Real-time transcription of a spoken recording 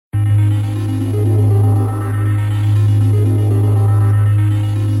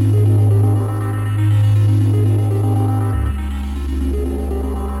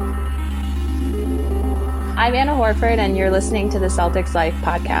Horford, and you're listening to the Celtics Life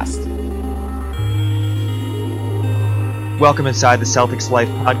podcast. Welcome inside the Celtics Life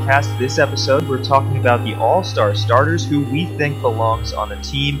podcast. This episode, we're talking about the All-Star starters who we think belongs on the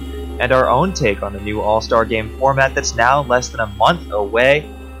team and our own take on the new All-Star game format that's now less than a month away,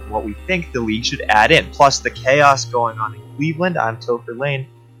 and what we think the league should add in, plus the chaos going on in Cleveland. I'm Topher Lane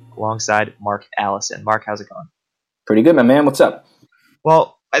alongside Mark Allison. Mark, how's it going? Pretty good, my man. What's up?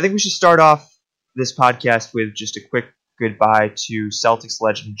 Well, I think we should start off this podcast with just a quick goodbye to Celtics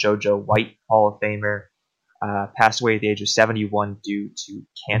legend JoJo White, Hall of Famer. Passed away at the age of 71 due to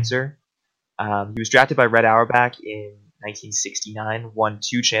cancer. He was drafted by Red Auerbach in 1969, won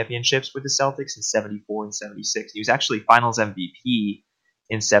 2 championships with the Celtics in 74 and 76. He was actually Finals MVP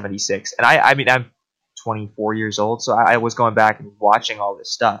in 76. And I'm 24 years old, so I was going back and watching all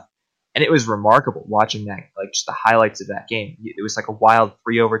this stuff. And it was remarkable watching that, like just the highlights of that game. It was like a wild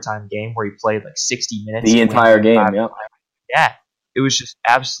 3 overtime game where he played like 60 minutes. The entire game, yeah. Yeah, it was just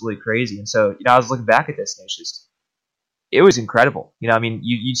absolutely crazy. And so, I was looking back at this and it was incredible.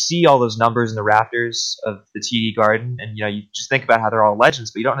 You see all those numbers in the rafters of the TD Garden, and you just think about how they're all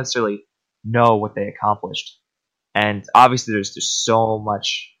legends, but you don't necessarily know what they accomplished. And obviously, there's just so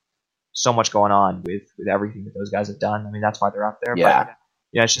much going on with everything that those guys have done. I mean, that's why they're up there. Yeah. But,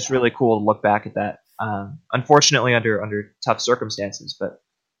 it's just really cool to look back at that. Unfortunately, under tough circumstances, but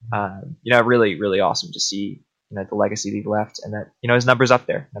really, really awesome to see the legacy that he left, and that his number's up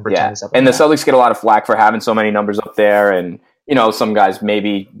there. Number 10 is up there. And the Celtics get a lot of flack for having so many numbers up there, and some guys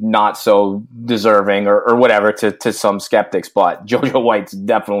maybe not so deserving or whatever to some skeptics, but JoJo White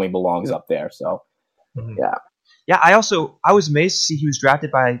definitely belongs up there. So yeah. I was amazed to see he was drafted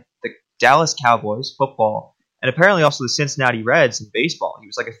by the Dallas Cowboys football. And apparently also the Cincinnati Reds in baseball. He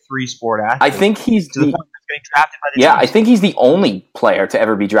was like a 3-sport athlete. I think he's getting drafted by the teams. I think he's the only player to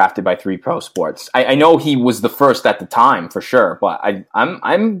ever be drafted by 3 pro sports. I know he was the first at the time for sure, but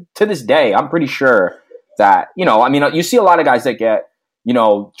I'm to this day I'm pretty sure that you see a lot of guys that get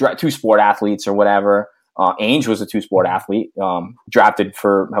 2-sport athletes or whatever. Ainge was a 2-sport athlete, drafted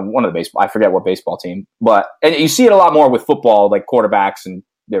for one of the baseball. I forget what baseball team, and you see it a lot more with football, like quarterbacks and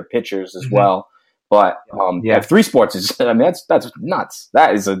their pitchers as well. But 3 sports is that's nuts.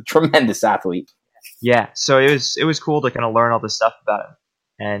 That is a tremendous athlete. Yeah, so it was cool to kind of learn all this stuff about him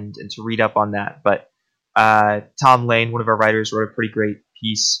and to read up on that. But Tom Lane, one of our writers, wrote a pretty great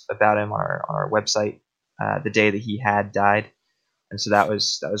piece about him on our website the day that he had died, and so that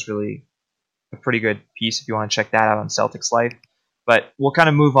was really a pretty good piece if you want to check that out on Celtics Life. But we'll kind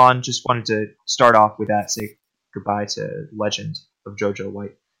of move on. Just wanted to start off with that, say goodbye to legend of JoJo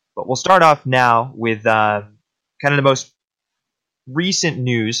White. But we'll start off now with kind of the most recent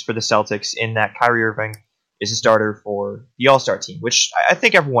news for the Celtics in that Kyrie Irving is a starter for the All-Star team, which I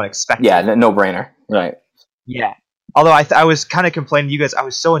think everyone expected. Yeah, no-brainer. Right. Yeah. Although I was kind of complaining to you guys, I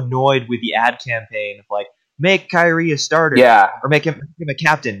was so annoyed with the ad campaign of like, make Kyrie a starter. Yeah. Or make him a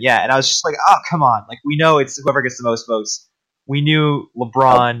captain. Yeah, and I was just like, oh, come on. Like, we know it's whoever gets the most votes. We knew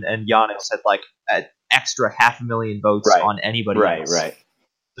LeBron and Giannis had like an extra 500,000 votes on anybody else. Right.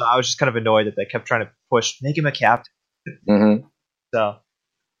 So I was just kind of annoyed that they kept trying to make him a captain. Mm-hmm. So,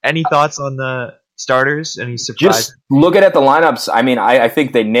 any thoughts on the starters? Any surprises? Just looking at the lineups, I mean, I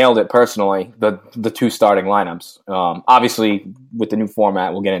think they nailed it personally, the 2 starting lineups. Obviously, with the new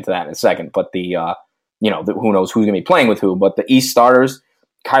format, we'll get into that in a second, but who knows who's going to be playing with who. But the East starters,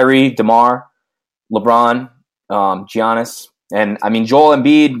 Kyrie, DeMar, LeBron, Giannis, and I mean, Joel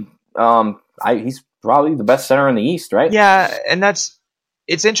Embiid, he's probably the best center in the East, right? Yeah, and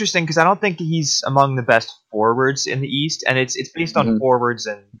it's interesting because I don't think he's among the best forwards in the East, and it's based on forwards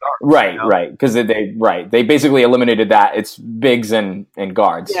and guards. Right, because they basically eliminated that. It's bigs and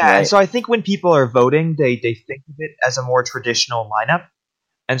guards. Yeah, right? And so I think when people are voting, they think of it as a more traditional lineup,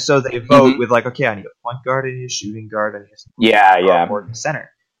 and so they vote with like, okay, I need a point guard, I need a shooting guard, I need a forward and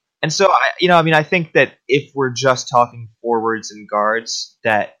center. And so I think that if we're just talking forwards and guards,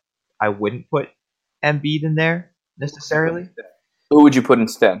 that I wouldn't put Embiid in there necessarily. Who would you put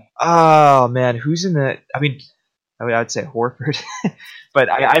instead? Oh man, who's in the? I mean, I'd say Horford,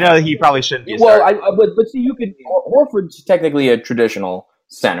 but I know that he probably shouldn't be. But see, Horford's technically a traditional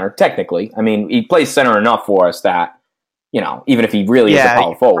center. Technically, I mean, he plays center enough for us that even if he really is a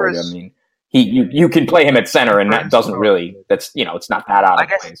power forward, I mean, you can play him at center, and that doesn't really. That's it's not that out of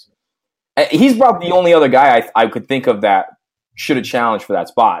place. He's probably the only other guy I could think of that should have challenged for that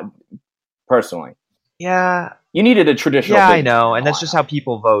spot. Personally, yeah. You needed a traditional. Yeah, I know, and that's just how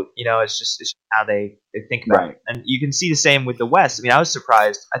people vote. It's just how they think about it. And you can see the same with the West. I mean, I was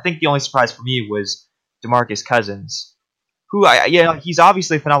surprised. I think the only surprise for me was DeMarcus Cousins, who he's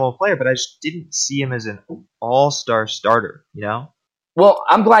obviously a phenomenal player, but I just didn't see him as an all-star starter, you know? Well,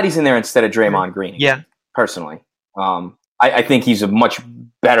 I'm glad he's in there instead of Draymond Green. Yeah. Personally. I think he's a much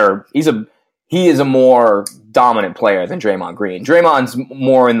better, he is a more dominant player than Draymond Green. Draymond's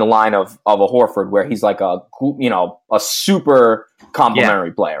more in the line of a Horford, where he's like a super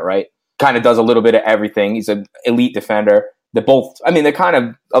complimentary player, right? Kind of does a little bit of everything. He's an elite defender. They're kind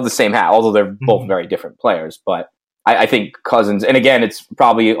of the same hat, although they're both very different players. But I think Cousins, and again, it's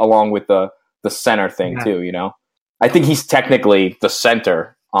probably along with the center thing too, you know? I think he's technically the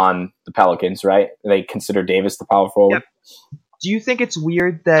center on the Pelicans, right? They consider Davis the power forward. Yep. Do you think it's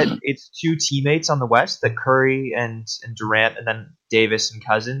weird that it's two teammates on the West, that Curry and Durant, and then Davis and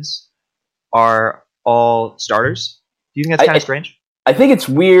Cousins are all starters? Do you think that's kind of strange? I think it's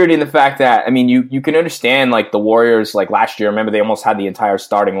weird in the fact that, I mean, you can understand, like, the Warriors, like, last year, remember, they almost had the entire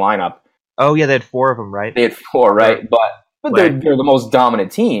starting lineup. Oh, yeah, they had 4 of them, right? They had 4, right? But they're the most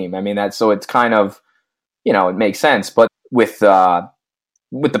dominant team. I mean, so it's kind of, you know, it makes sense. But with the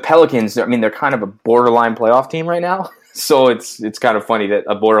Pelicans, I mean, they're kind of a borderline playoff team right now. So it's kind of funny that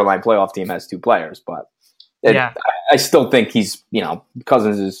a borderline playoff team has 2 players. But I still think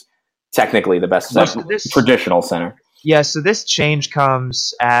Cousins is technically the best traditional center. Yeah, so this change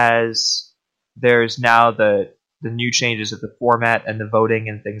comes as there's now the new changes of the format and the voting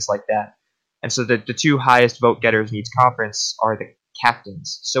and things like that. And so the 2 highest vote getters in each conference are the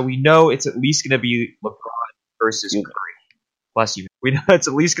captains. So we know it's at least going to be LeBron versus Curry. Bless you. We know it's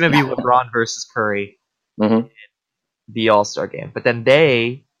at least going to be LeBron versus Curry in the All-Star game. But then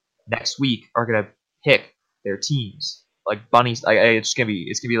they, next week, are going to pick their teams. Like bunnies. It's going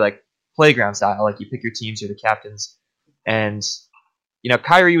to be like playground style. Like you pick your teams, you're the captains. And,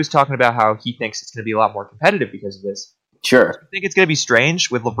 Kyrie was talking about how he thinks it's going to be a lot more competitive because of this. Sure. Do you think it's going to be strange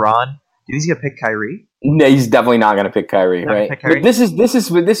with LeBron? Do you think he's going to pick Kyrie? No, he's definitely not going to pick Kyrie, right? But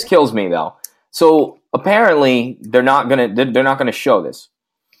this kills me though. So apparently they're not going to show this.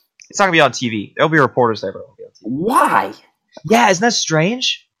 It's not going to be on TV. There'll be reporters there, but it won't be on TV. Why? Yeah, isn't that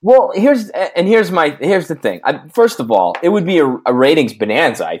strange? Well, here's the thing. First of all, it would be a ratings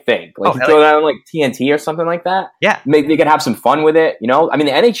bonanza, I think. Like you throw that on like TNT or something like that. Yeah, they could have some fun with it. I mean,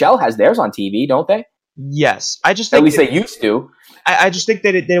 the NHL has theirs on TV, don't they? Yes, I just think at least they used to. I just think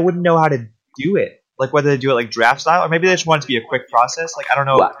that they wouldn't know how to do it. Like whether they do it like draft style, or maybe they just want it to be a quick process. Like I don't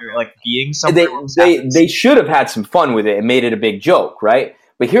know if they're like being somewhere. They should have had some fun with it and made it a big joke, right?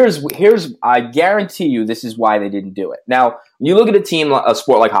 But here's I guarantee you this is why they didn't do it. Now, you look at a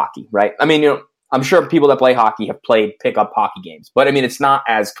sport like hockey, right? I mean, I'm sure people that play hockey have played pickup hockey games, but I mean, it's not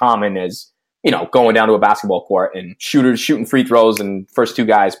as common as, going down to a basketball court and shooting free throws and first 2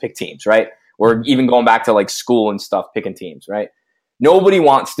 guys pick teams, right? Or even going back to like school and stuff, picking teams, right? Nobody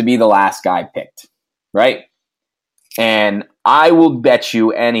wants to be the last guy picked, right? And I will bet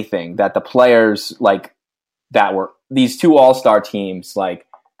you anything that the players like that were these 2 all-star teams, like,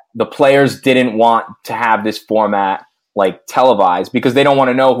 the players didn't want to have this format like televised because they don't want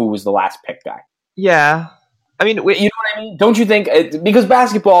to know who was the last pick guy. Yeah, I mean, you know what I mean? Don't you think? Because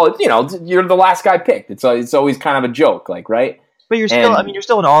basketball, you're the last guy picked. It's always kind of a joke, like, right? But you're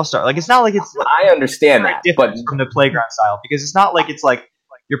still an all-star. Like, it's not like it's. I understand that, but from the playground style, because it's not like it's like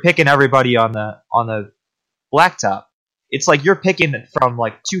you're picking everybody on the blacktop. It's like you're picking from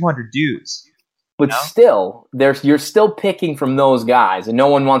like 200 dudes. But still, you're still picking from those guys, and no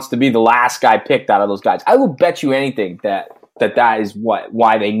one wants to be the last guy picked out of those guys. I will bet you anything that is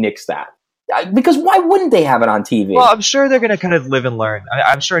why they nixed that. Because why wouldn't they have it on TV? Well, I'm sure they're going to kind of live and learn.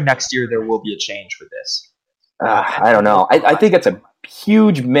 I'm sure next year there will be a change for this. I don't know. I think it's a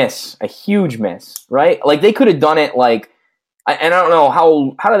huge miss, right? Like they could have done it like, and I don't know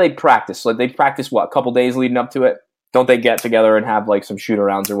how do they practice? Like they practice a couple days leading up to it? Don't they get together and have like some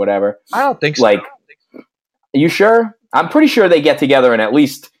shoot-arounds or whatever? I don't think so. Like, are you sure? I'm pretty sure they get together and at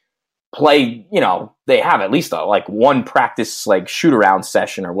least play, they have at least one practice like shoot-around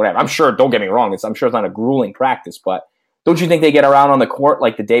session or whatever. I'm sure, don't get me wrong, I'm sure it's not a grueling practice, but don't you think they get around on the court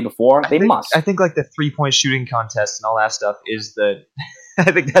like the day before? They must. I think like the 3-point shooting contest and all that stuff is I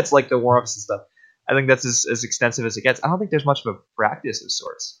think that's like the warm-ups and stuff. I think that's as extensive as it gets. I don't think there's much of a practice of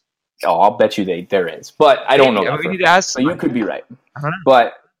sorts. Oh, I'll bet you there is, but I don't know. We need to ask. So you could be right. I don't know.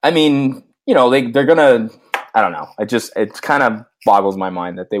 But I mean, they're gonna. I don't know. It kind of boggles my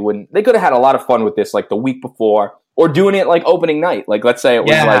mind that they wouldn't. They could have had a lot of fun with this, like the week before, or doing it like opening night. Like let's say it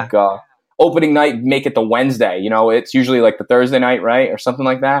was like opening night, make it the Wednesday. It's usually like the Thursday night, right, or something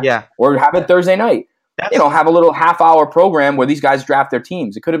like that. Yeah. Or have it Thursday night. Have a little half-hour program where these guys draft their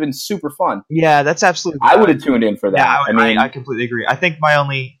teams. It could have been super fun. Yeah, that's absolutely. I would have tuned in for that. Yeah, I completely agree. I think my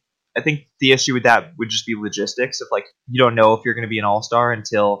only I think the issue with that would just be logistics of like you don't know if you're going to be an all-star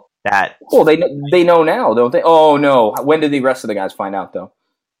until that. Well, they know now, don't they? Oh no, when did the rest of the guys find out though?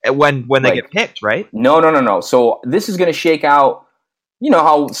 When they get picked, right? No. So this is going to shake out. You know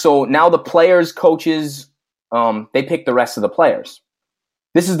how? So now the players, coaches, they pick the rest of the players.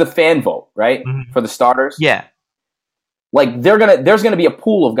 This is the fan vote, right? Mm-hmm. For the starters. Yeah. Like there's gonna be a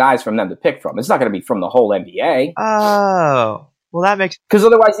pool of guys from them to pick from. It's not gonna be from the whole NBA. Oh, well, that makes because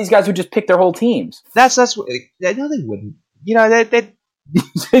otherwise these guys would just pick their whole teams. That's no, they wouldn't. You know, they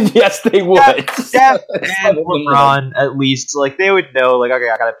yes, they would. Steph and LeBron, at least, like they would know, like okay,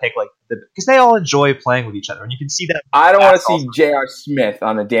 I gotta pick like because they all enjoy playing with each other, and you can see that. I don't want to see J.R. Smith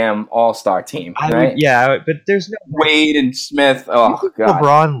on a damn All-Star team, right? But there's no Wade and Smith. Oh god,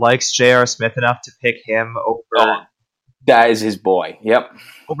 LeBron likes J.R. Smith enough to pick him over. Oh, that is his boy. Yep.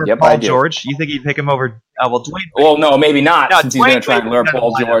 Over Paul George. You think he'd pick him over? Well, Dwayne. Well, no, maybe not. No, since he's going to try and lure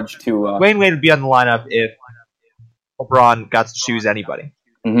Paul George to. Dwayne Wade would be on the lineup if LeBron got to choose anybody.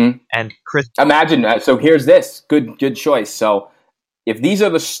 Mm-hmm. And Chris. Imagine that. So here's this. Good choice. So if these are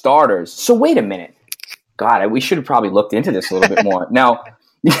the starters. So wait a minute. God, we should have probably looked into this a little bit more. Now,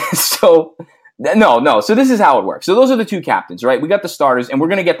 so no. So this is how it works. So those are the two captains, right? We got the starters, and we're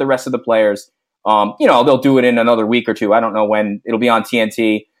going to get the rest of the players. They'll do it in another week or two. I don't know when. It'll be on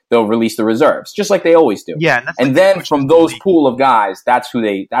TNT. They'll release the reserves, just like they always do. Yeah, and then from those pool of guys, that's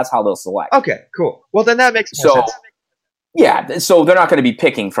how they'll select. Okay, cool. Well, then that makes more sense. Yeah, so they're not going to be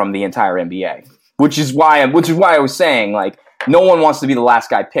picking from the entire NBA, which is why I was saying like no one wants to be the last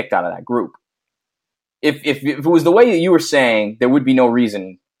guy picked out of that group. If it was the way that you were saying, there would be no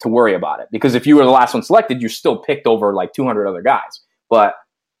reason to worry about it because if you were the last one selected, you're still picked over like 200 other guys. But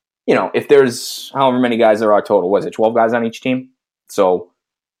if there's however many guys there are total, was it 12 guys on each team? So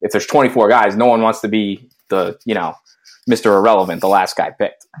if there's 24 guys, no one wants to be the Mr. Irrelevant, the last guy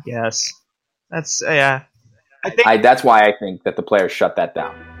picked. Yes, that's yeah. That's why I think that the players shut that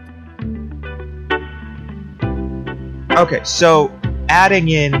down. Okay, so adding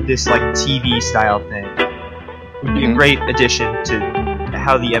in this like TV style thing would be a great addition to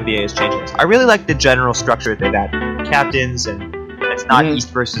how the NBA is changing. I really like the general structure that that captains and it's not East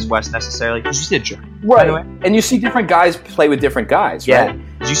versus West necessarily. Did you see the jersey, by the way? And you see different guys play with different guys, right?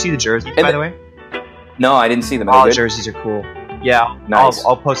 Did you see the jerseys, by the way? No, I didn't see them. All the jerseys are cool. Yeah, nice.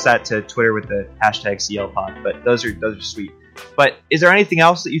 I'll post that to Twitter with the hashtag CLPod. But those are sweet. But is there anything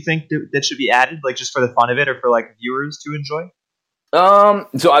else that you think that should be added, like just for the fun of it, or for like viewers to enjoy?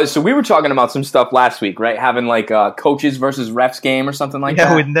 So we were talking about some stuff last week, right? Having like a coaches versus refs game or something like that.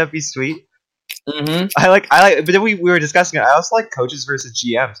 Yeah, wouldn't that be sweet? Mm-hmm. I like. But then we were discussing it. I also like coaches versus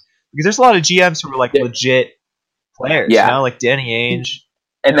GMs because there's a lot of GMs who are like legit players. Yeah, like Danny Ainge.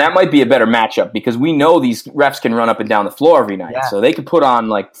 And that might be a better matchup because we know these refs can run up and down the floor every night. Yeah. So they could put on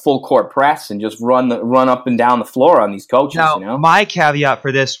like full court press and just run up and down the floor on these coaches. Now, my caveat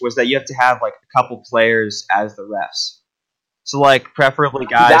for this was that you have to have like a couple players as the refs. So like preferably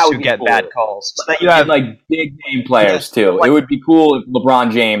guys who get bad calls. So that you have like big name players too. Like, it would be cool if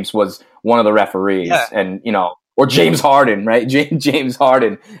LeBron James was one of the referees and or James Harden, right? James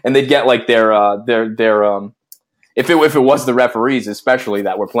Harden, and they'd get like their if it was the referees, especially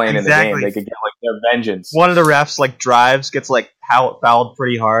that were playing in the game, they could get like their vengeance. One of the refs like drives, gets like fouled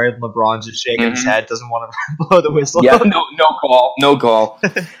pretty hard. And LeBron's just shaking his head, doesn't want to blow the whistle. Yeah, no call.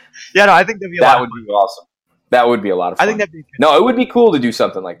 Yeah, no, I think that'd be that would be awesome. That would be a lot of fun. I think that'd be good. No, it would be cool to do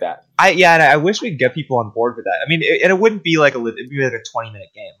something like that. And I wish we could get people on board with that. I mean, it wouldn't be like it'd be like a 20-minute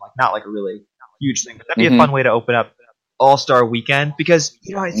game, like not like a really huge thing, but that'd be a fun way to open up All-Star Weekend because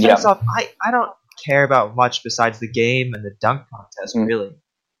it starts off. I don't care about much besides the game and the dunk contest, really.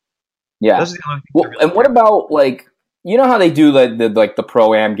 Yeah. Those are the only things and what about like how they do the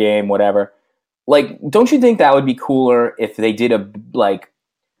pro-am game, whatever? Like, don't you think that would be cooler if they did a like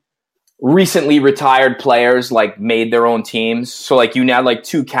recently retired players like made their own teams? So like you now like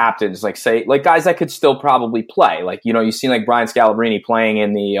two captains, like say like guys that could still probably play. Like you see like Brian Scalabrine playing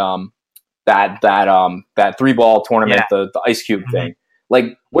in the that 3-ball tournament, the Ice Cube thing.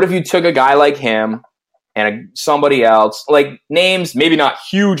 Like, what if you took a guy like him and somebody else, like names, maybe not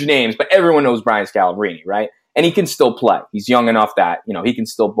huge names, but everyone knows Brian Scalabrine, right? And he can still play. He's young enough that, he can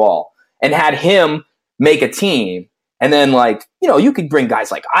still ball. And had him make a team. And then, like, you could bring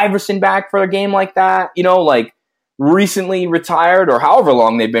guys like Iverson back for a game like that, like recently retired or however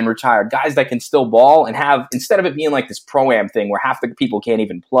long they've been retired, guys that can still ball and have, instead of it being like this pro-am thing where half the people can't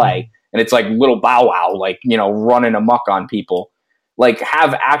even play and it's like little Bow Wow, like, running amok on people. Like,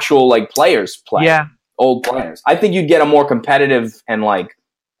 have actual, like, players play. Yeah. Old players. I think you'd get a more competitive and, like,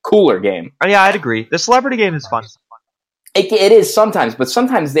 cooler game. Yeah, I'd agree. The celebrity game is fun. It is sometimes, but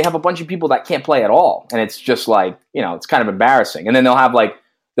sometimes they have a bunch of people that can't play at all, and it's just like, it's kind of embarrassing. And then they'll have like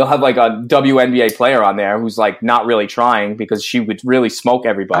a WNBA player on there who's like not really trying because she would really smoke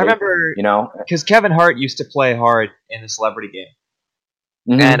everybody. I remember, because Kevin Hart used to play hard in the Celebrity Game,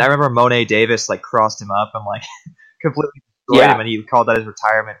 and I remember Monet Davis like crossed him up and like completely destroyed him, and he called that his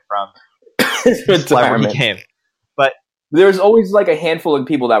retirement from the Celebrity Game. But there's always like a handful of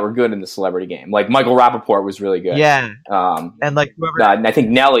people that were good in the Celebrity Game. Like Michael Rappaport was really good. Yeah. And like whoever, I think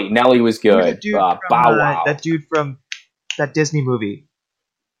Nelly was good. Bow Wow. That dude from that Disney movie.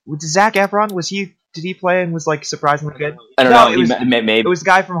 Zac Efron, did he play and was like surprisingly good? I don't know. Maybe. It was the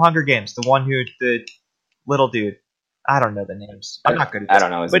guy from Hunger Games, the little dude. I don't know the names. I'm not good at this. I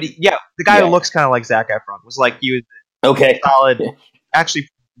don't know. But the guy who looks kind of like Zac Efron was like, he was solid, actually,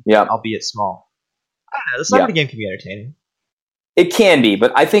 albeit small. I don't know. The Celebrity Game can be entertaining. It can be,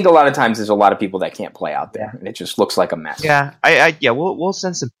 but I think a lot of times there's a lot of people that can't play out there, and it just looks like a mess. Yeah, we'll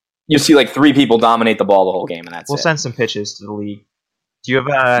send some. You see like 3 people dominate the ball the whole game, and that's We'll send some pitches to the league. Do you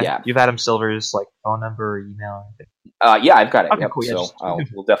have you have Adam Silver's like phone number or email? Yeah, I've got it. Okay, cool. So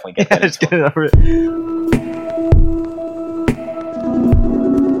we'll definitely get that. Let's get it over.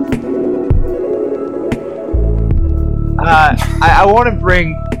 I want to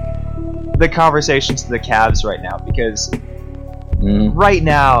bring the conversations to the Cavs right now because right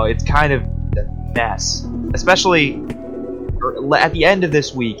now it's kind of a mess, especially at the end of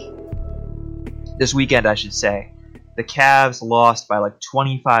this weekend, I should say. The Cavs lost by like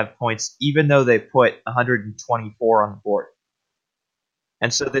 25 points, even though they put 124 on the board.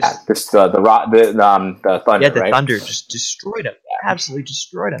 And so the Thunder, right? Thunder just destroyed them, absolutely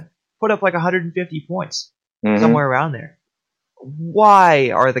destroyed them. Put up like 150 points, somewhere around there.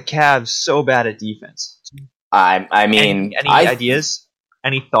 Why are the Cavs so bad at defense? I mean, any ideas?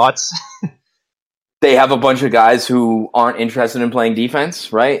 Any thoughts? They have a bunch of guys who aren't interested in playing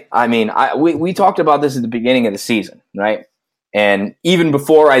defense, right? I mean, we talked about this at the beginning of the season, right? And even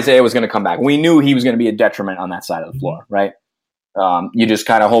before Isaiah was going to come back, we knew he was going to be a detriment on that side of the floor, right? You just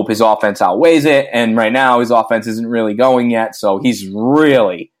kind of hope his offense outweighs it, and right now his offense isn't really going yet, so he's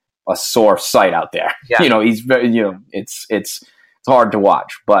really a sore sight out there. Yeah. He's very, it's hard to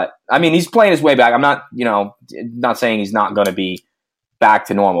watch, but I mean, he's playing his way back. I'm not, not saying he's not going to be back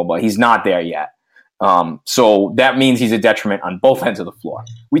to normal, but he's not there yet. So that means he's a detriment on both ends of the floor.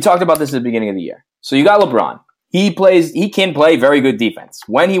 We talked about this at the beginning of the year. So you got LeBron. He can play very good defense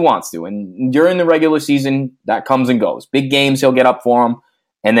when he wants to. And during the regular season, that comes and goes. Big games, he'll get up for him.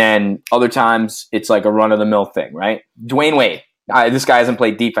 And then other times, it's like a run-of-the-mill thing, right? Dwayne Wade. This guy hasn't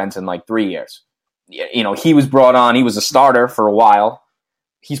played defense in like 3 years. He was brought on. He was a starter for a while.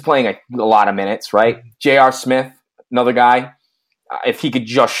 He's playing a lot of minutes, right? J.R. Smith, another guy. If he could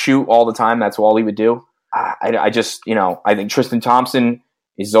just shoot all the time, that's all he would do. I think Tristan Thompson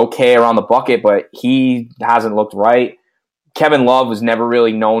is okay around the bucket, but he hasn't looked right. Kevin Love was never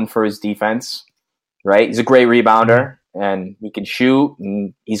really known for his defense, right? He's a great rebounder, and he can shoot,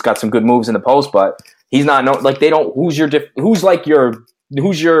 and he's got some good moves in the post, but he's not known. Like, they don't. Who's your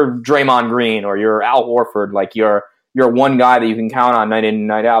Draymond Green or your Al Horford? Like, you're one guy that you can count on night in and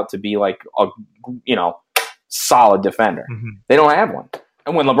night out to be like a solid defender. They don't have one.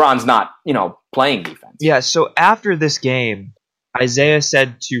 And when LeBron's not, playing defense. Yeah, so after this game, Isaiah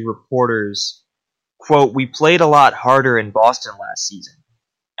said to reporters, quote, "We played a lot harder in Boston last season.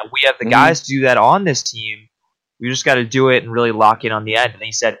 And we have the guys to do that on this team. We just got to do it and really lock in on the end." And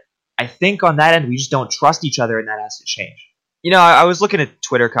he said, "I think on that end, we just don't trust each other, and that has to change." I was looking at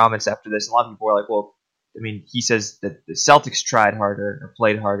Twitter comments after this, and a lot of people were like, well, I mean, he says that the Celtics tried harder or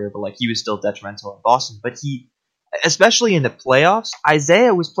played harder, but like he was still detrimental in Boston. But he, especially in the playoffs,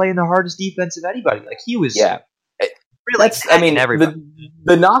 Isaiah was playing the hardest defense of anybody. Like he was, really.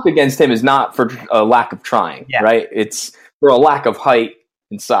 The knock against him is not for a lack of trying, right? It's for a lack of height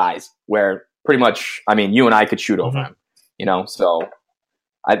and size. Where pretty much, I mean, you and I could shoot over him, So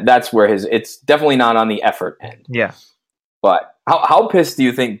that's where it's definitely not on the effort end. Yeah. But how pissed do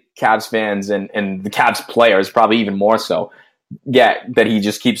you think Cavs fans and the Cavs players, probably even more so, get that he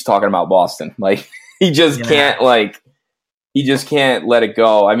just keeps talking about Boston? Like, he just can't let it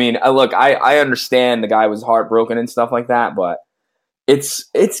go. I mean, look, I understand the guy was heartbroken and stuff like that, but it's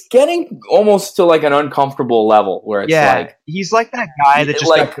getting almost to like an uncomfortable level where it's like he's like that guy that just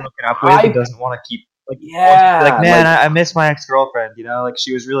got broken up with and doesn't want to keep man, I miss my ex-girlfriend, like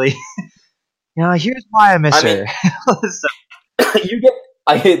she was really here's why I miss her. You get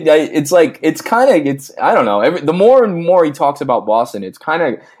I don't know. The more and more he talks about Boston, it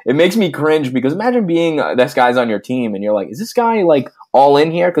makes me cringe, because imagine being this guy's on your team and you're like, is this guy like all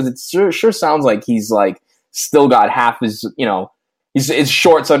in here? Because it sure sounds like he's like still got half his, his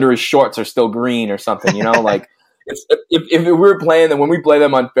shorts under his shorts are still green or something, like if we were playing them, when we play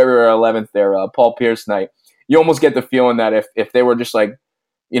them on February 11th, their Paul Pierce night, you almost get the feeling that if they were just like,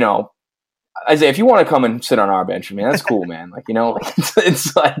 Isaiah, if you want to come and sit on our bench, man, that's cool, man. Like,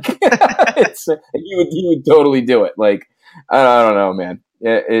 it's like, he would totally do it. Like, I don't know, man.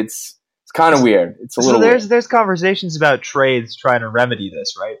 It's kind of weird. It's a little weird. There's conversations about trades trying to remedy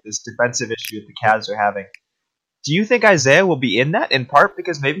this, right? This defensive issue that the Cavs are having. Do you think Isaiah will be in that, in part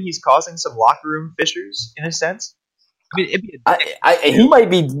because maybe he's causing some locker room fissures, in a sense? I mean, he might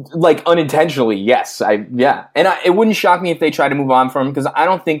be, like, unintentionally, yes. And it wouldn't shock me if they tried to move on from him, because I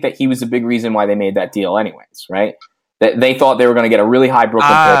don't think that he was a big reason why they made that deal anyways, right? That they thought they were going to get a really high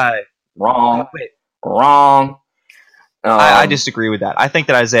Brooklyn pick. Wrong. I disagree with that. I think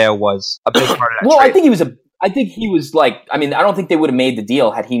that Isaiah was a big part of that well, trade. I think he was like, I mean, I don't think they would have made the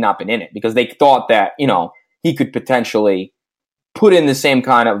deal had he not been in it, because they thought that, he could potentially put in the same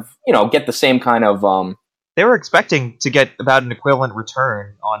kind of, get the same kind of, they were expecting to get about an equivalent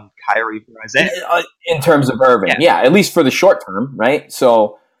return on Kyrie for Isaiah. In terms of Irving. Yeah, at least for the short term, right?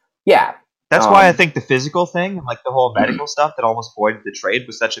 So, yeah. That's why I think the physical thing and like the whole medical stuff that almost voided the trade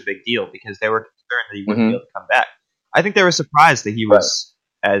was such a big deal, because they were concerned that he wouldn't be able to come back. I think they were surprised that he was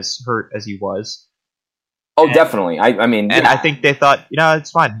as hurt as he was. Oh, definitely. I mean, I think they thought,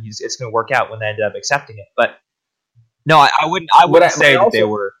 it's fine. It's going to work out when they ended up accepting it. But no, I wouldn't say that they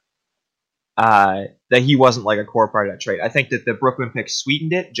were that he wasn't like a core part of that trade. I think that the Brooklyn pick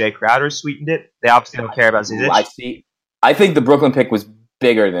sweetened it. Jay Crowder sweetened it. They obviously don't care about Zizic. I think the Brooklyn pick was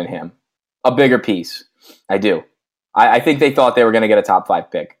bigger than him, a bigger piece. I do. I think they thought they were going to get a top 5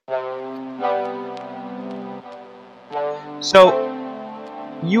 pick.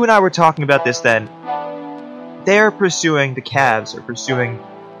 So, you and I were talking about this then. The Cavs are pursuing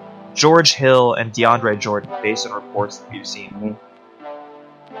George Hill and DeAndre Jordan based on reports that we've seen. Mm-hmm.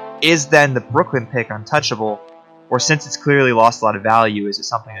 Is then the Brooklyn pick untouchable, or since it's clearly lost a lot of value, is it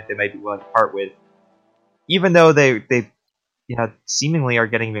something that they might be willing to part with? Even though they seemingly are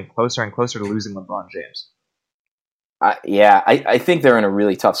getting even closer and closer to losing LeBron James. I think they're in a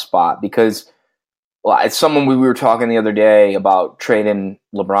really tough spot, because it's someone we were talking the other day about trading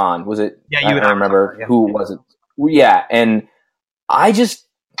LeBron. Was it? Yeah, I don't remember who was it. Yeah, and I just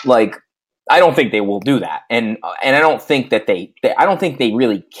I don't think they will do that, and I don't think that I don't think they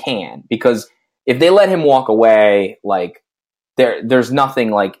really can, because if they let him walk away, like there's nothing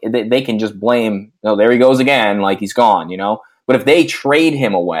like they can just blame. There he goes again, like he's gone, But if they trade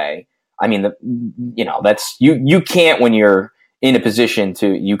him away, I mean, that's you can't, when you're in a position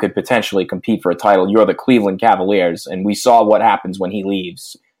you could potentially compete for a title. You're the Cleveland Cavaliers, and we saw what happens when he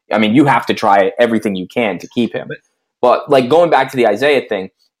leaves. I mean, you have to try everything you can to keep him. But like going back to the Isaiah thing,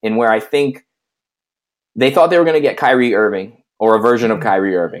 and where I think they thought they were going to get Kyrie Irving, or a version of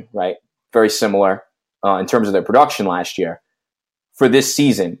Kyrie Irving, right? Very similar in terms of their production last year for this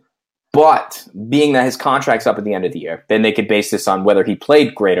season. But being that his contract's up at the end of the year, then they could base this on whether he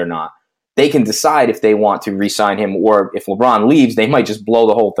played great or not. They can decide if they want to re-sign him, or if LeBron leaves, they might just blow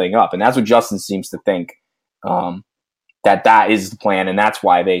the whole thing up. And that's what Justin seems to think, that is the plan. And that's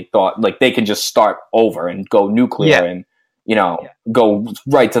why they thought like they can just start over and go nuclear and, go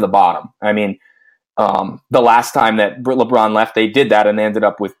right to the bottom. I mean, the last time that LeBron left, they did that and they ended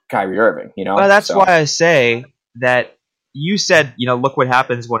up with Kyrie Irving, Well, that's why I say that you said, look what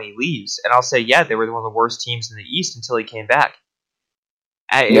happens when he leaves. And I'll say, yeah, they were one of the worst teams in the East until he came back.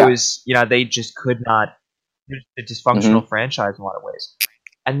 It was, they just could not, a dysfunctional franchise in a lot of ways.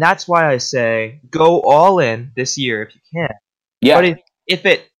 And that's why I say, go all in this year if you can. Yeah. But if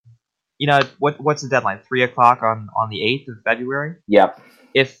it, what's the deadline? 3:00 on the 8th of February? Yep.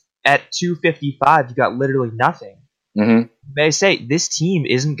 If at 2:55 you got literally nothing, you may say this team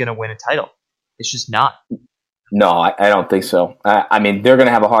isn't going to win a title. It's just not. No, I don't think so. I mean, they're going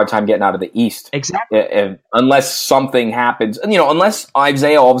to have a hard time getting out of the East. Exactly. Unless something happens. Unless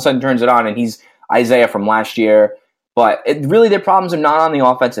Isaiah all of a sudden turns it on and he's Isaiah from last year. But really, their problems are not on the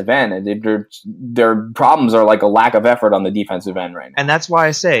offensive end. Their problems are like a lack of effort on the defensive end right now. And that's why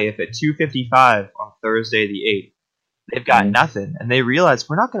I say, if at 2:55 on Thursday the 8th, they've got nothing, and they realize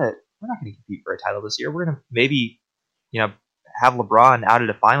we're not gonna compete for a title this year. We're gonna maybe, have LeBron out of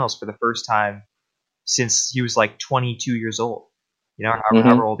the finals for the first time since he was like 22 years old.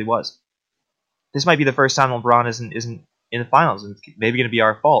 However old he was. This might be the first time LeBron isn't in the finals, and it's maybe going to be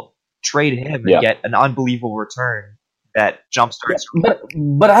our fault. Trade him and get an unbelievable return that jumpstarts.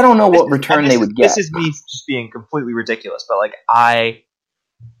 But I don't know what return they would get. This is me just being completely ridiculous, but I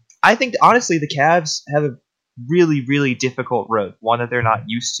think honestly the Cavs have a really, really difficult road, one that they're not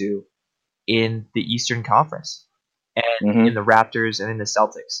used to, in the Eastern Conference, and Mhm. in the Raptors and in the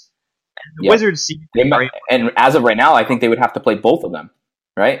Celtics. And the Yeah. Wizards seem And as of right now, I think they would have to play both of them,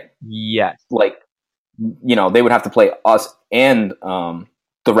 right? yes. Like, they would have to play us and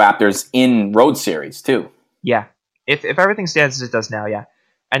the Raptors in road series too. Yeah. If everything stands as it does now, yeah.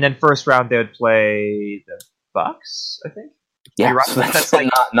 And then first round they would play the Bucks, I think. Yeah, You're right. so that's like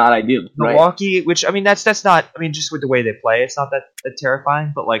not ideal. Milwaukee, right? which I mean that's not I mean just with the way they play, it's not that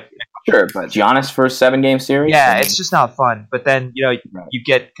terrifying, but like Sure, but Giannis first 7-game series? yeah, it's just not fun. But then, Right. you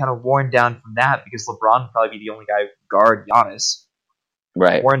get kind of worn down from that because LeBron would probably be the only guy who can guard Giannis.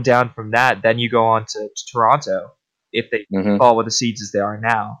 Right. Worn down from that, then you go on to Toronto if they fall with the seeds as they are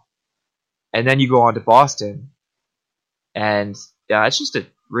now. And then you go on to Boston. And yeah, it's just a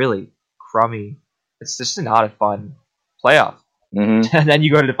really crummy, it's just not a fun playoff. Mm-hmm. And then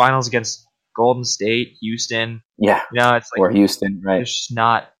you go to the finals against Golden State, Houston. Yeah. It's like or Houston, right? There's just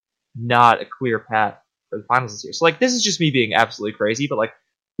not a clear path for the finals this year. So like this is just me being absolutely crazy, but like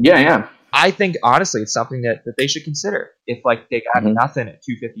yeah. I think honestly it's something that they should consider if like they got nothing at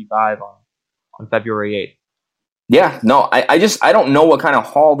 255 on February 8th. Yeah, no, I don't know what kind of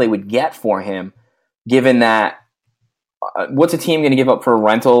haul they would get for him, given that what's a team going to give up for a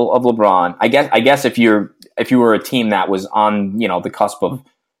rental of LeBron? I guess if you were a team that was on the cusp of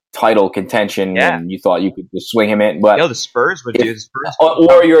title contention and you thought you could just swing him in, but the Spurs would do.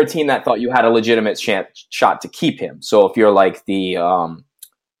 Or you're a team that thought you had a legitimate shot to keep him. So if you're like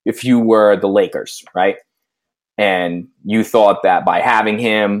if you were the Lakers, right, and you thought that by having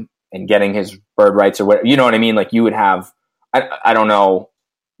him and getting his bird rights or whatever, you know what I mean? Like you would have, I don't know,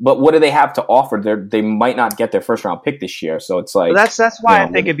 but what do they have to offer? They might not get their first round pick this year, so it's like that's why I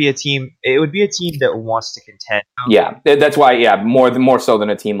think it'd be a team. It would be a team that wants to contend. Yeah, that's why. Yeah, more so than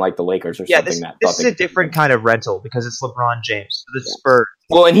a team like the Lakers or something. This is a different kind of rental because it's LeBron James. The Spurs.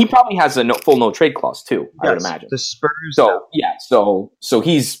 Well, and he probably has a full no trade clause too. I would imagine the Spurs. So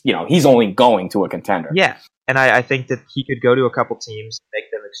he's he's only going to a contender. Yeah, and I think that he could go to a couple teams,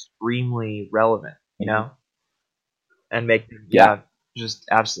 make them extremely relevant, and make them just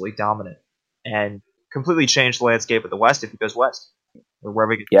absolutely dominant and completely change the landscape of the West if he goes West or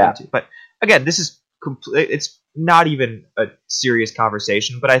wherever he gets to. But again, this is it's not even a serious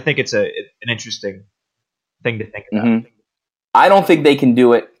conversation, but I think it's an interesting thing to think about. Mm-hmm. I don't think they can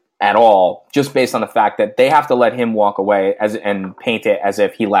do it at all, just based on the fact that they have to let him walk away and paint it as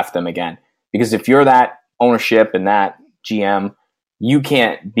if he left them again. Because if you're that ownership and that GM, you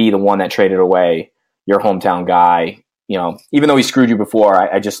can't be the one that traded away your hometown guy. Even though he screwed you before,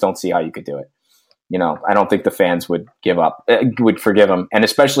 I just don't see how you could do it. I don't think the fans would forgive him. And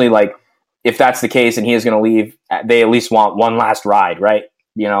especially like if that's the case and he is going to leave, they at least want one last ride, right?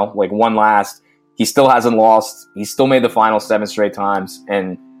 Like one last. He still hasn't lost. He's still made the finals 7 straight times.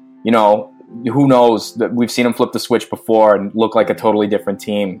 And, who knows? That we've seen him flip the switch before and look like a totally different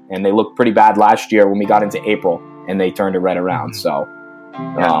team. And they looked pretty bad last year when we got into April and they turned it right around. So,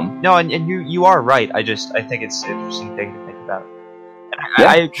 no, and you are right. I think it's an interesting thing to think about. And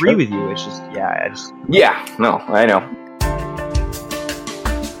I agree with you. It's just, no, I know.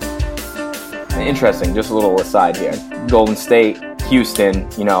 Interesting. Just a little aside here. Golden State, Houston,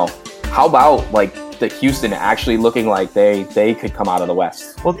 how about like the Houston actually looking like they could come out of the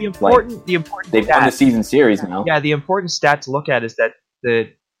West? Well, the important they've won the season series now. Yeah, the important stat to look at is that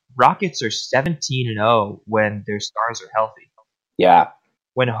the Rockets are 17-0 when their stars are healthy. Yeah.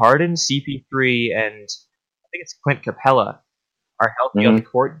 When Harden, CP3, and I think it's Clint Capella are healthy on the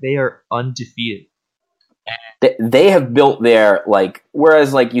court, they are undefeated. They have built their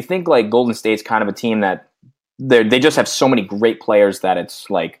whereas you think Golden State's kind of a team that they just have so many great players that it's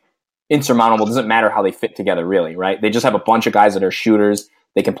insurmountable. It doesn't matter how they fit together, really, right? They just have a bunch of guys that are shooters.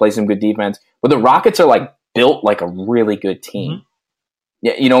 They can play some good defense. But the Rockets are built like a really good team.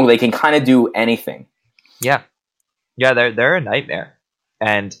 Mm-hmm. Yeah, they can kind of do anything. Yeah, they're a nightmare,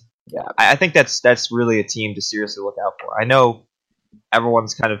 and I think that's really a team to seriously look out for. I know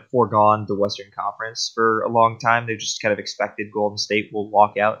everyone's kind of foregone the Western Conference for a long time. They've just kind of expected Golden State will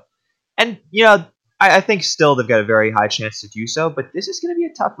walk out, and I think still they've got a very high chance to do so, but this is going to be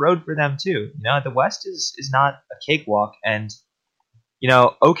a tough road for them too. The West is not a cakewalk, and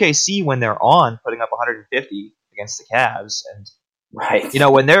OKC when they're on putting up 150 against the Cavs, and right,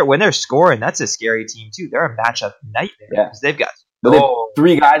 when they're scoring, that's a scary team too. They're a matchup nightmare because they've got they have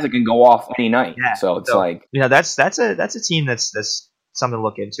 3 guys that can go off any night. Yeah, so it's that's a team that's something to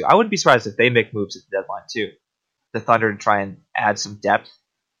look into. I wouldn't be surprised if they make moves at the deadline too. The Thunder to try and add some depth.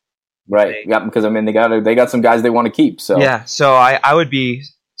 Right, because they got some guys they want to keep. So so I would be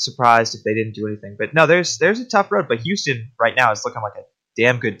surprised if they didn't do anything. But no, there's a tough road. But Houston right now is looking like a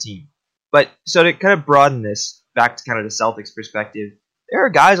damn good team. But so to kind of broaden this back to kind of the Celtics perspective, there are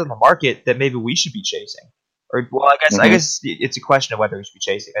guys on the market that maybe we should be chasing. Or, well, I guess it's a question of whether we should be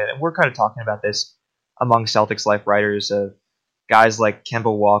chasing. And we're kind of talking about this among Celtics Life writers of guys like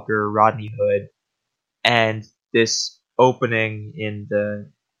Kemba Walker, Rodney Hood, and this opening in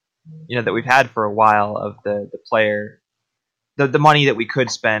the, that we've had for a while of the player, the money that we could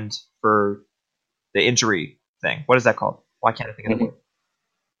spend for the injury thing. What is that called? Why can't I think of the word?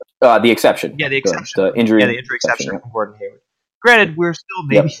 The exception. Yeah, the exception. The injury. Yeah, the injury exception from Gordon Hayward. Granted, we're still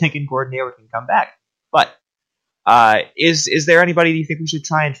maybe thinking Gordon Hayward can come back, but is there anybody you think we should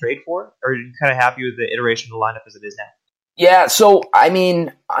try and trade for, or are you kind of happy with the iteration of the lineup as it is now? Yeah, so I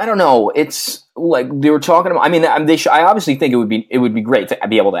mean, I don't know. It's like they were talking about. I mean, I obviously think it would be great to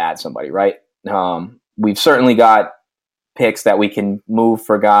be able to add somebody, right? We've certainly got picks that we can move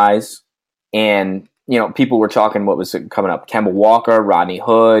for guys, and people were talking what was coming up: Kemba Walker, Rodney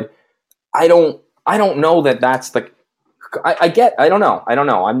Hood. I don't know that that's the. I don't know.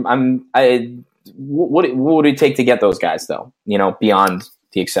 What would it take to get those guys though? Beyond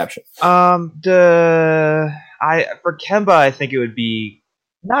the exception. For Kemba, I think it would be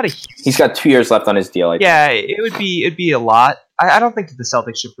not a huge... He's got 2 years left on his deal. It'd be a lot. I don't think that the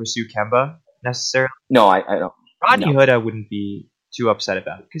Celtics should pursue Kemba necessarily. No, I don't. Rodney Hood, I wouldn't be too upset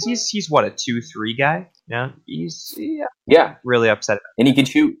about because he's what, a 2-3 guy. He's really upset about it. And he can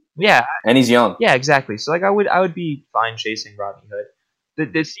shoot. Yeah, and he's young. Yeah, exactly. So I would be fine chasing Rodney Hood.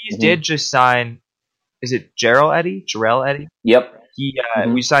 The C's did just sign. Is it Jarrell Eddy? Yep.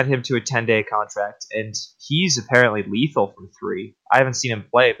 We signed him to a 10-day contract, and he's apparently lethal from three. I haven't seen him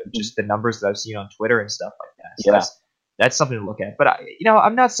play, but just the numbers that I've seen on Twitter and stuff like that. So that's something to look at. But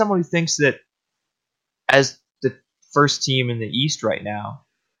I'm not someone who thinks that as the first team in the East right now.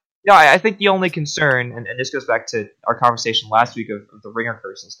 I think the only concern, and this goes back to our conversation last week of the ringer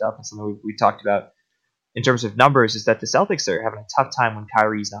curse and stuff, and something we talked about in terms of numbers, is that the Celtics are having a tough time when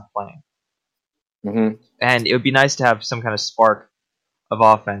Kyrie's not playing. Mm-hmm. And it would be nice to have some kind of spark of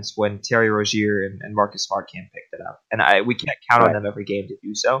offense when Terry Rozier and Marcus Smart can't pick that up. And we can't count on them every game to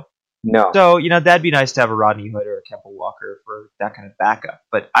do so. No. So, that'd be nice to have a Rodney Hood or a Kemba Walker for that kind of backup.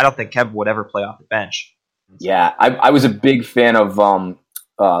 But I don't think Kemba would ever play off the bench. Yeah, I was a big fan of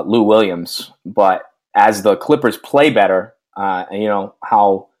Lou Williams, but as the Clippers play better,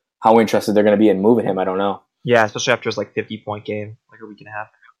 how interested they're going to be in moving him, I don't know. Yeah, especially after his 50-point game a week and a half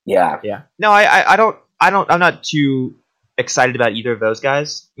ago. Yeah. No, I'm not too excited about either of those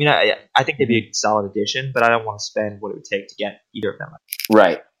guys. I think they'd be a solid addition, but I don't want to spend what it would take to get either of them.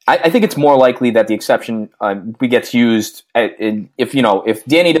 Right. I think it's more likely that the exception gets used if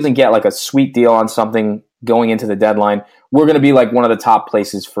Danny doesn't get a sweet deal on something going into the deadline. We're going to be one of the top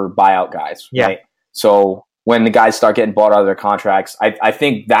places for buyout guys. Yeah. Right. So when the guys start getting bought out of their contracts, I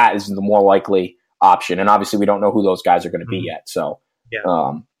think that is the more likely option. And obviously, we don't know who those guys are going to be yet. So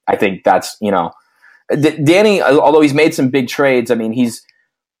I think that's Danny, although he's made some big trades, I mean, he's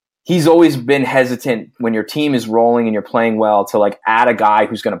always been hesitant when your team is rolling and you're playing well to add a guy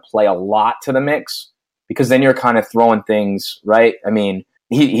who's going to play a lot to the mix, because then you're kind of throwing things, right? I mean,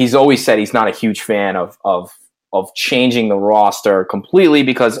 he's always said he's not a huge fan of changing the roster completely,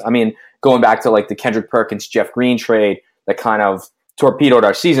 because, I mean, going back to the Kendrick Perkins, Jeff Green trade that kind of torpedoed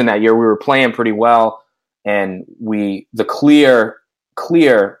our season that year. We were playing pretty well, and the clear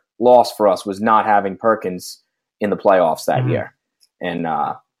loss for us was not having Perkins in the playoffs that year. And,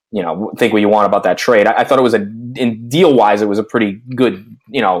 think what you want about that trade. I thought it was in deal wise, it was a pretty good,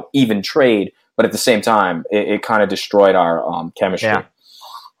 even trade, but at the same time, it kind of destroyed our chemistry.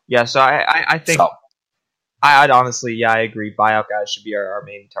 Yeah. So I think I'd honestly, I agree. Buyout guys should be our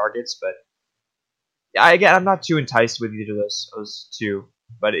main targets, but I'm not too enticed with either of those two,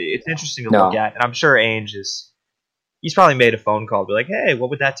 but it's interesting to look at. And I'm sure Ainge he's probably made a phone call, be like, hey, what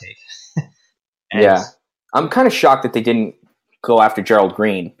would that take? I'm kind of shocked that they didn't go after Gerald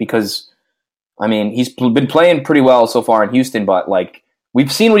Green, because, I mean, he's been playing pretty well so far in Houston, but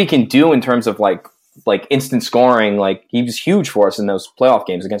we've seen what he can do in terms of instant scoring. He was huge for us in those playoff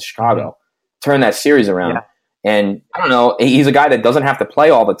games against Chicago, turn that series around. Yeah. And I don't know, he's a guy that doesn't have to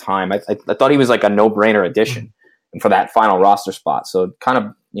play all the time. I thought he was a no-brainer addition for that final roster spot. So kind of,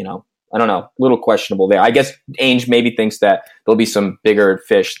 I don't know, a little questionable there. I guess Ainge maybe thinks that there'll be some bigger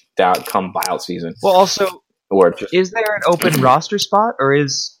fish that come buyout season. Well, also, is there an open roster spot, or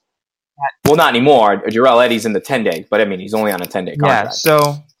is... Well, not anymore. Jarrell Eddy's in the 10-day, but I mean, he's only on a 10-day contract. Yeah,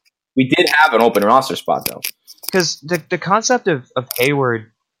 so... We did have an open roster spot, though. Because the concept of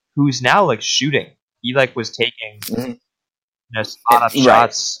Hayward, who's now, shooting, he, was taking spot-up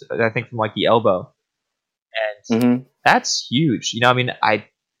shots, I think, from, the elbow. And that's huge. I mean,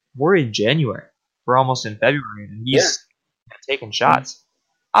 we're in January. We're almost in February, and he's taking shots.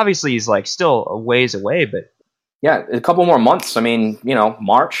 Obviously, he's like still a ways away, but yeah, a couple more months. I mean,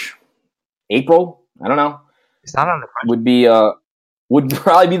 March, April. I don't know. it's not on the Would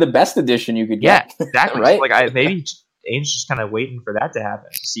probably be the best addition you could get. Yeah, exactly. Right? Like maybe Ainge's just kind of waiting for that to happen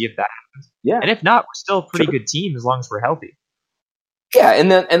to see if that happens. Yeah, and if not, we're still a pretty good team as long as we're healthy. Yeah,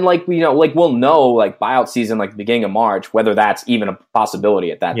 and like we'll know like buyout season like the beginning of March whether that's even a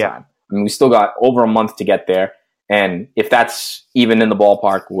possibility at that time. I mean, we still got over a month to get there, and if that's even in the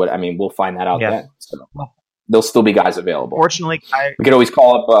ballpark, we'll find that out then. So there'll still be guys available. Fortunately, we could always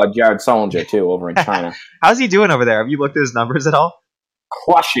call up Jared Sullinger too over in China. How's he doing over there? Have you looked at his numbers at all?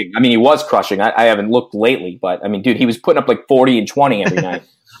 Crushing. I mean, he was crushing. I haven't looked lately, but I mean, dude, he was putting up like 40 and 20 every night.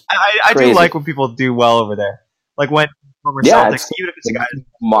 I do like when people do well over there. Like when former Celtics, even if it's a guy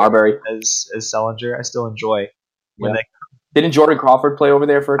Marbury as Sullinger, I still enjoy when they. Didn't Jordan Crawford play over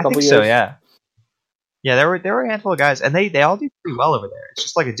there for a couple years? So yeah. Yeah, there were a handful of guys, and they all do pretty well over there. It's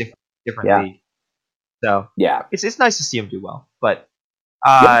just like a different league. So yeah, it's nice to see him do well. But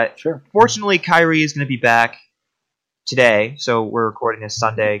sure. Fortunately, Kyrie is going to be back today. So we're recording this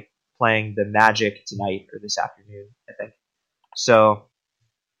Sunday, playing the Magic tonight or this afternoon, I think. So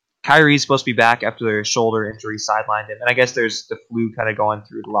Kyrie's supposed to be back after their shoulder injury sidelined him, and I guess there's the flu kind of going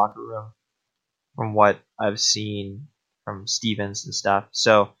through the locker room, from what I've seen from Stevens and stuff.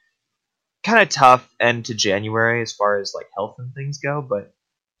 So kind of tough end to January as far as like health and things go, but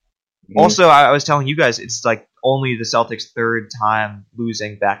also I was telling you guys it's like only the Celtics' third time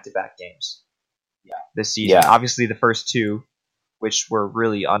losing back-to-back games this season. Obviously the first two, which were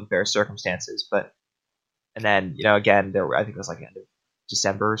really unfair circumstances, but and then again I think it was like end of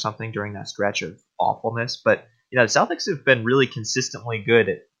December or something during that stretch of awfulness, but the Celtics have been really consistently good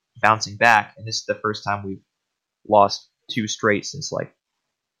at bouncing back, and this is the first time we've lost two straight since like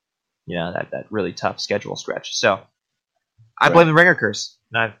that really tough schedule stretch. So I blame the Ringer curse.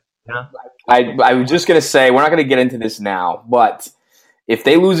 I was just gonna say we're not gonna get into this now, but if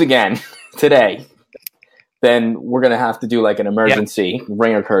they lose again today, then we're gonna have to do like an emergency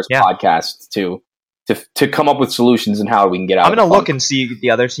Ringer curse podcast to come up with solutions and how we can get out. I'm gonna look and see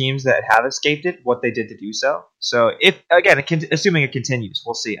the other teams that have escaped it, what they did to do so. So if again, assuming it continues,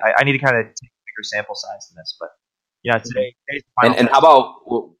 we'll see. I need to kind of take a bigger sample size than this, but today. And how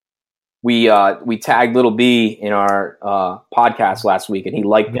about we tagged Little B in our podcast last week, and he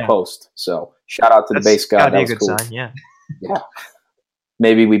liked the post. So shout out to the base guy. That was a good cool. sign. Yeah.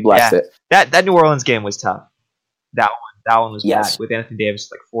 Maybe we blessed it. That New Orleans game was tough. That one was bad with Anthony Davis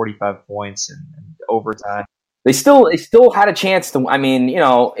like 45 points and overtime. They still had a chance to. I mean,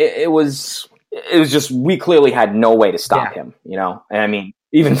 it was just we clearly had no way to stop him. And I mean,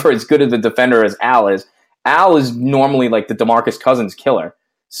 even for as good of the defender as Al is normally like the DeMarcus Cousins killer.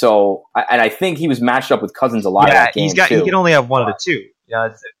 So, I think he was matched up with Cousins a lot. of that game he can only have one of the two.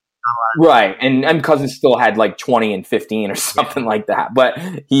 Right, and Cousins still had like 20 and 15 or something like that. But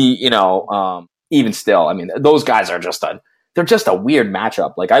he, even still, I mean, those guys are just a weird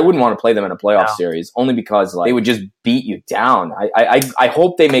matchup. Like, I wouldn't want to play them in a playoff series only because like they would just beat you down. I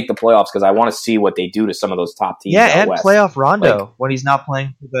hope they make the playoffs because I want to see what they do to some of those top teams. Yeah, and West. playoff Rondo when he's not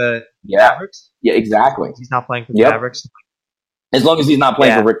playing for the Mavericks. Yeah, exactly. He's not playing for the Mavericks. As long as he's not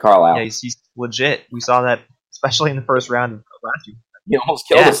playing for Rick Carlisle. Yeah, he's legit. We saw that, especially in the first round of last year. He almost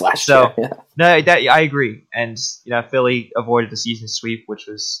killed us last year. No, I agree. And, Philly avoided the season sweep, which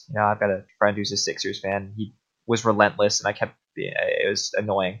was, I've got a friend who's a Sixers fan. He was relentless, and it was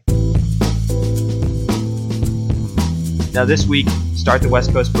annoying. Now, this week, start the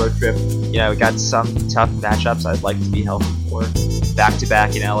West Coast road trip. We got some tough matchups I'd like to be healthy for.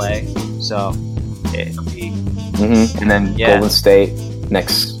 Back-to-back in LA. So, it'll be... And then Golden State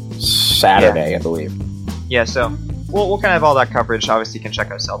next Saturday, I believe. Yeah, so we'll kind of have all that coverage. Obviously, you can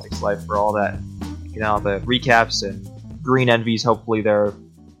check out Celtics Life for all that, the recaps and green envies. Hopefully, they're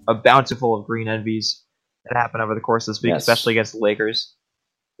a bountiful of green envies that happen over the course of this week, especially against the Lakers.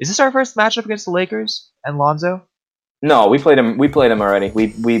 Is this our first matchup against the Lakers and Lonzo? No, we played them. We played them already. We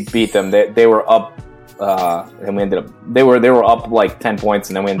beat them. They were up. And we ended up they were up like 10 points,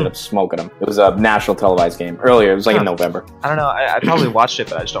 and then we ended up smoking them. It was a national televised game earlier. It was like in November. I don't know. I probably watched it,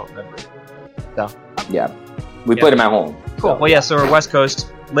 but I just don't remember. So we played them at home. Cool. Well, so we're West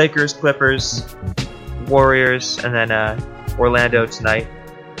Coast: Lakers, Clippers, Warriors, and then Orlando tonight.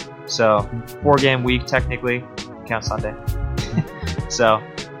 So 4-game week technically. Count Sunday. So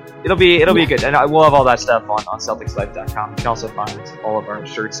it'll be good, and we'll have all that stuff on CelticsLife.com. You can also find all of our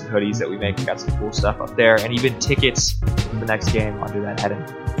shirts and hoodies that we make. We got some cool stuff up there, and even tickets for the next game under that heading.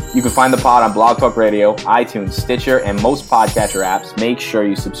 You can find the pod on Blog Talk Radio, iTunes, Stitcher, and most podcatcher apps. Make sure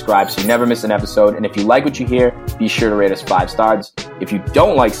you subscribe so you never miss an episode. And if you like what you hear, be sure to rate us 5 stars. If you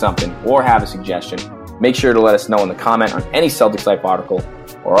don't like something or have a suggestion, make sure to let us know in the comment on any Celtics Life article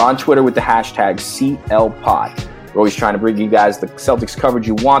or on Twitter with the hashtag CLPod. We're always trying to bring you guys the Celtics coverage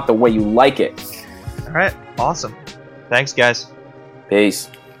you want the way you like it. All right. Awesome. Thanks, guys. Peace.